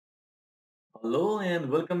Hello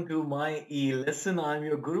and welcome to my e-lesson. I'm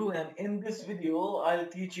your guru, and in this video I'll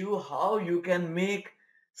teach you how you can make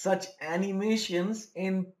such animations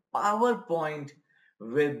in PowerPoint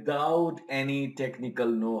without any technical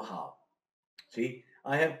know-how. See,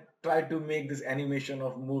 I have tried to make this animation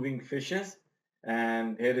of moving fishes,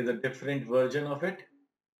 and here is a different version of it.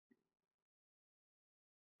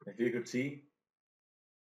 If you could see,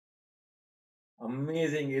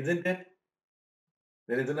 amazing, isn't it?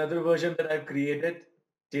 There is another version that I've created.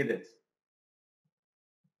 See this.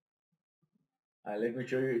 Let me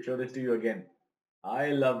show this to you again. I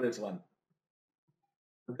love this one.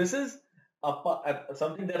 This is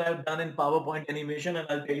something that I've done in PowerPoint animation, and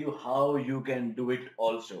I'll tell you how you can do it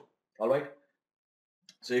also. All right.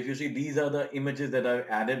 So if you see, these are the images that I've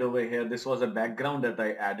added over here. This was a background that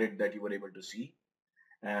I added that you were able to see.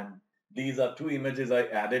 And these are two images I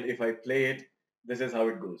added. If I play it, this is how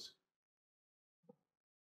it goes.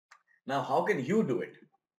 Now, how can you do it?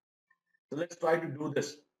 So let's try to do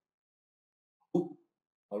this. All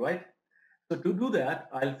right. So to do that,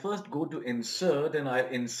 I'll first go to insert and I'll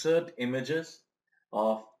insert images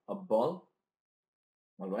of a ball.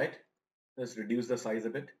 All right. Let's reduce the size a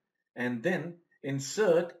bit and then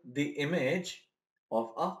insert the image of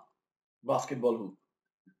a basketball hoop.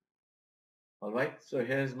 All right, so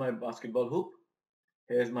here's my basketball hoop.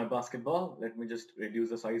 Here's my basketball. Let me just reduce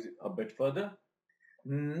the size a bit further.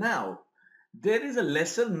 Now, there is a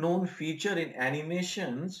lesser known feature in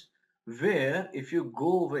animations where if you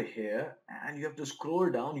go over here and you have to scroll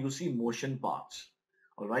down, you see motion paths.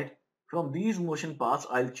 All right, from these motion paths,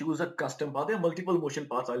 I'll choose a custom path. There are multiple motion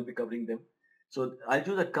paths. I'll be covering them. So I'll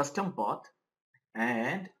choose a custom path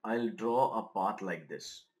and I'll draw a path like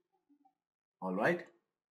this. All right.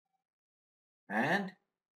 And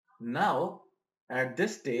now at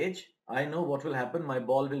this stage, I know what will happen. My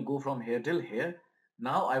ball will go from here till here.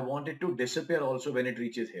 Now I want it to disappear also when it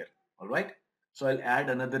reaches here. All right. So I'll add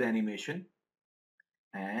another animation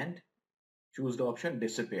and choose the option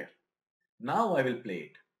disappear. Now I will play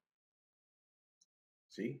it.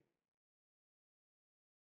 See,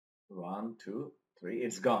 1, 2, 3,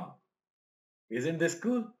 it's gone. Isn't this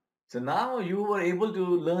cool? So now you were able to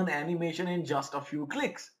learn animation in just a few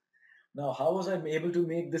clicks. Now, how was I able to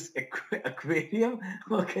make this aquarium?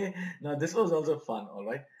 Okay, now this was also fun, all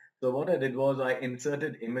right. So what I did was I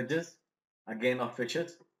inserted images again of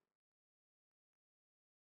fishes.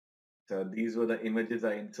 So these were the images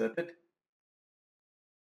I inserted.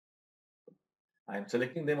 I'm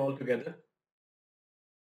selecting them all together.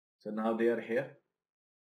 So now they are here.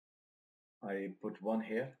 I put one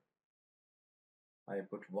here. I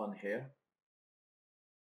put one here.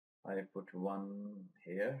 I put one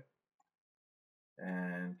here.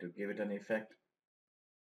 And to give it an effect,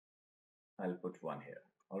 I'll put one here.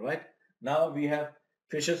 All right. Now we have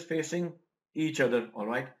fishes facing each other. All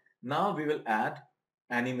right. Now we will add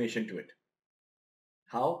animation to it.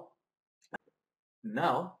 How?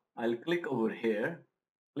 Now I'll click over here,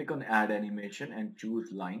 click on add animation and choose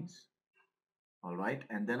lines. All right.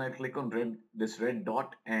 And then I click on this red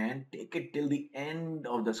dot and take it till the end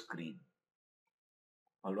of the screen.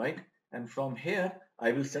 All right. And from here,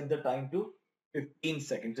 I will set the time to 15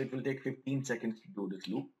 seconds. It will take 15 seconds to do this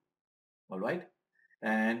loop. All right.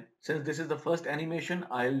 And since this is the first animation,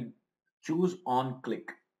 I'll choose on click.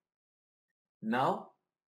 Now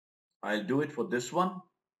I'll do it for this one.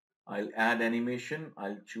 I'll add animation.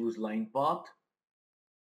 I'll choose line path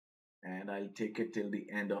and I'll take it till the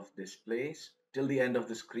end of this place, till the end of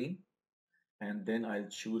the screen. And then I'll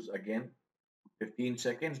choose again 15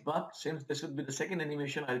 seconds. But since this would be the second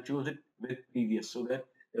animation, I'll choose it with previous so that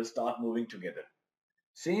they'll start moving together.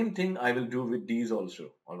 Same thing I will do with these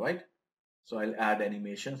also. All right. So I'll add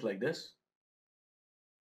animations like this.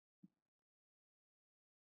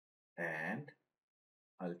 And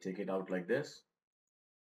I'll take it out like this.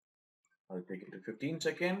 I'll take it to 15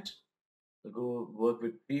 seconds. So go work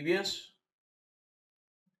with previous.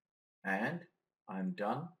 And I'm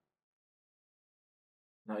done.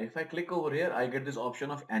 Now if I click over here, I get this option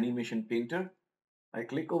of animation painter. I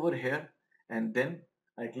click over here and then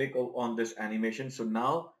I click on this animation. So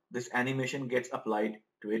now this animation gets applied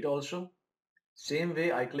to it also. Same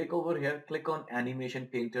way I click over here, click on animation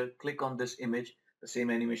painter, click on this image, the same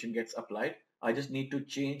animation gets applied. I just need to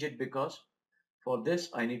change it because for this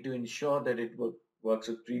I need to ensure that it works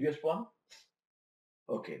with previous one.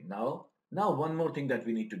 Okay, now one more thing that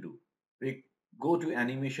we need to do. We go to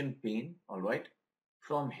animation pane, all right.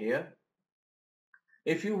 From here,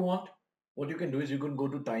 if you want, what you can do is you can go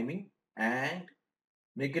to timing and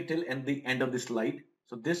make it till the end of the slide.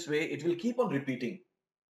 So this way it will keep on repeating.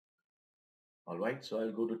 All right, so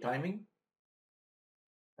I'll go to timing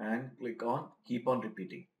and click on keep on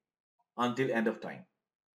repeating until end of time.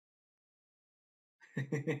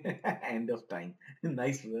 End of time.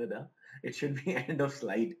 Nice word, huh? It should be end of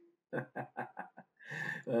slide.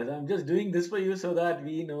 Well, I'm just doing this for you so that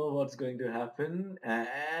we know what's going to happen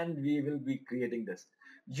and we will be creating this.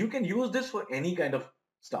 You can use this for any kind of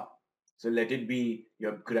stuff. So let it be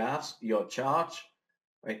your graphs, your charts,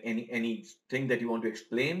 right? Anything that you want to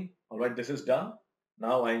explain. All right, this is done.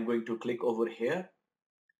 Now I'm going to click over here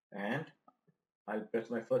and I'll press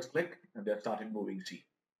my first click and they have started moving. See,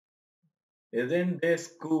 isn't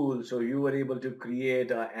this cool? So you were able to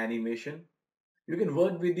create an animation. You can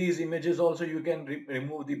work with these images also. You can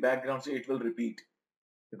remove the background so it will repeat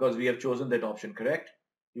because we have chosen that option, correct?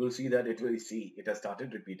 You will see that it has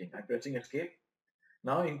started repeating. I'm pressing escape.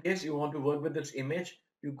 Now, in case you want to work with this image,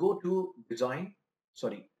 you go to design,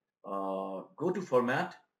 go to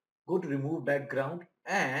format, go to remove background,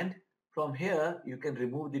 and from here you can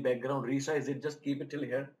remove the background, resize it, just keep it till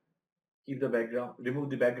here, keep the background, remove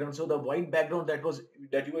the background. So the white background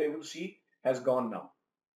that you were able to see has gone now.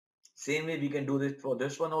 Same way we can do this for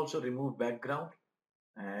this one also, remove background,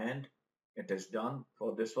 and it is done.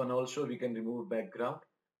 For this one also we can remove background,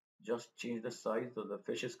 just change the size so the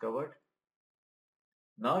fish is covered.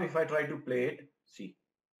 Now if I try to play it, see,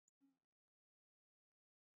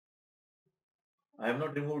 I have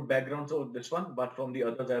not removed backgrounds of this one, but from the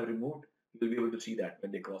others I have removed. You'll be able to see that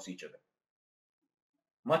when they cross each other.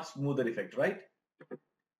 Much smoother effect, right?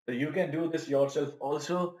 So you can do this yourself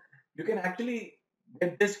also. You can actually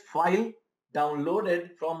get this file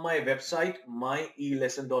downloaded from my website,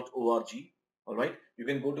 myelesson.org. All right. You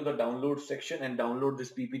can go to the download section and download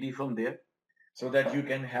this PPT from there so that you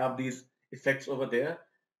can have these effects over there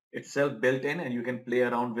itself built in and you can play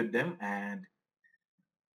around with them and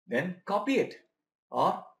then copy it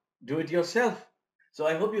or do it yourself. So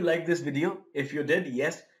I hope you liked this video. If you did,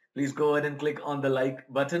 yes, please go ahead and click on the like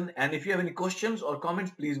button. And if you have any questions or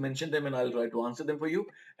comments, please mention them and I'll try to answer them for you.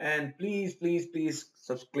 And please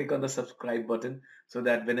click on the subscribe button so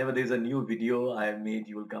that whenever there's a new video I have made,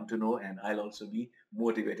 you will come to know and I'll also be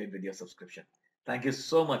motivated with your subscription. Thank you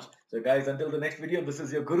so much. So guys, until the next video, this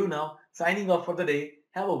is your guru now signing off for the day.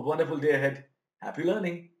 Have a wonderful day ahead. Happy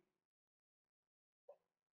learning.